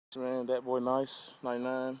Man, that boy nice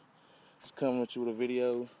 99 is coming at you with a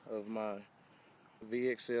video of my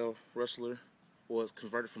VXL Rustler. Well, it's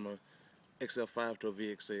converted from a XL5 to a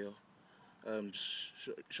VXL.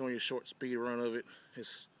 Showing you a short speed run of it.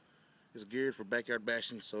 It's geared for backyard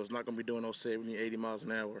bashing, so it's not going to be doing no 70, 80 miles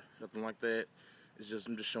an hour, nothing like that. I'm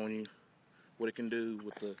just showing you what it can do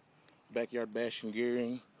with the backyard bashing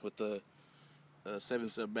gearing with the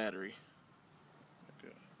 7-cell battery.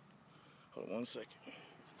 Okay. Hold on 1 second.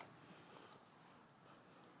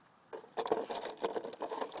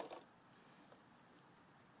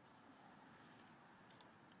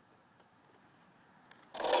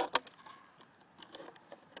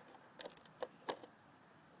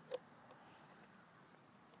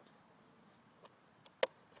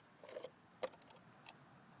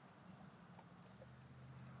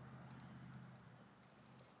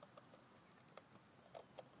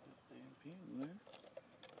 Man.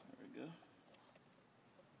 There we go.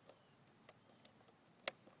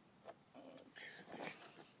 Okay.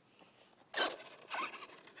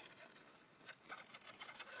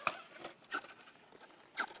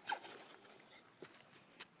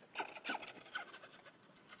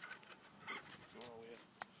 Go all the way up.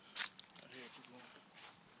 Right here, keep going.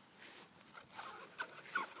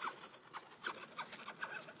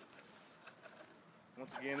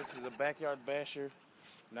 Once again, this is a backyard basher,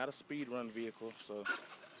 not a speed run vehicle, so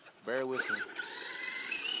bear with me.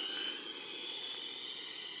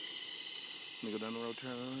 Let me go down the road,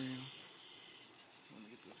 turn around. Let me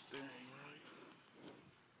get the steering right.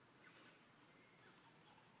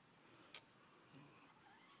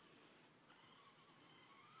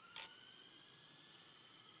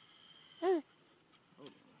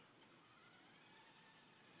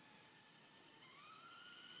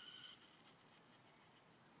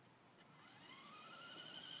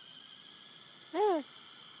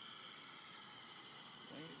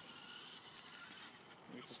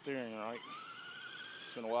 Get the steering right.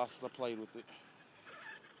 It's been a while since I played with it.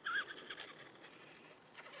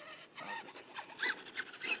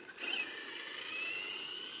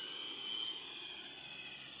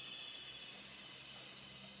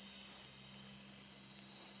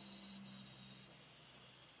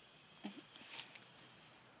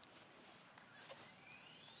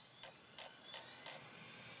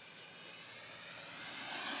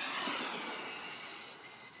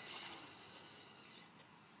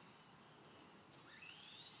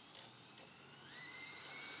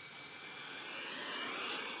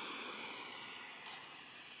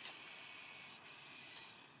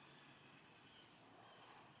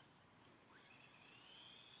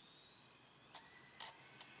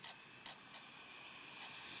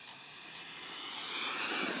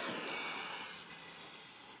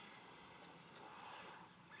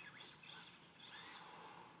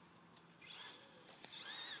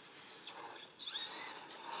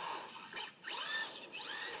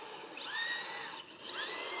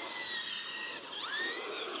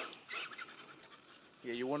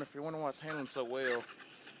 Yeah, if you're wondering why it's handling so well,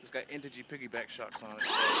 it's got Integy piggyback shocks on it.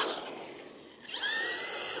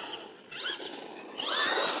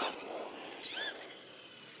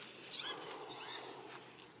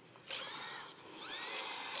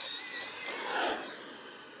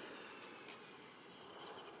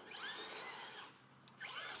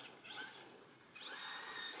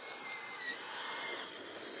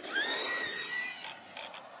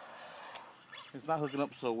 It's not hooking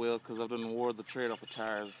up so well because I've done wore the tread off the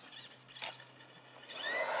tires.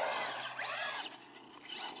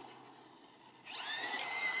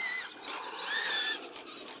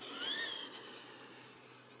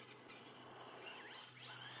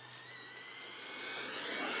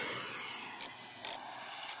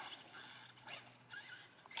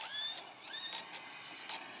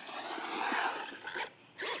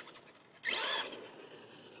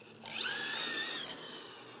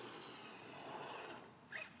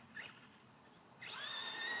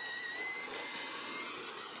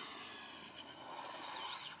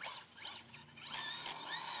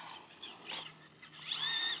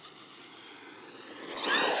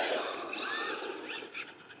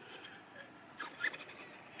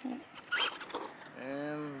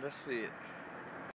 And that's it.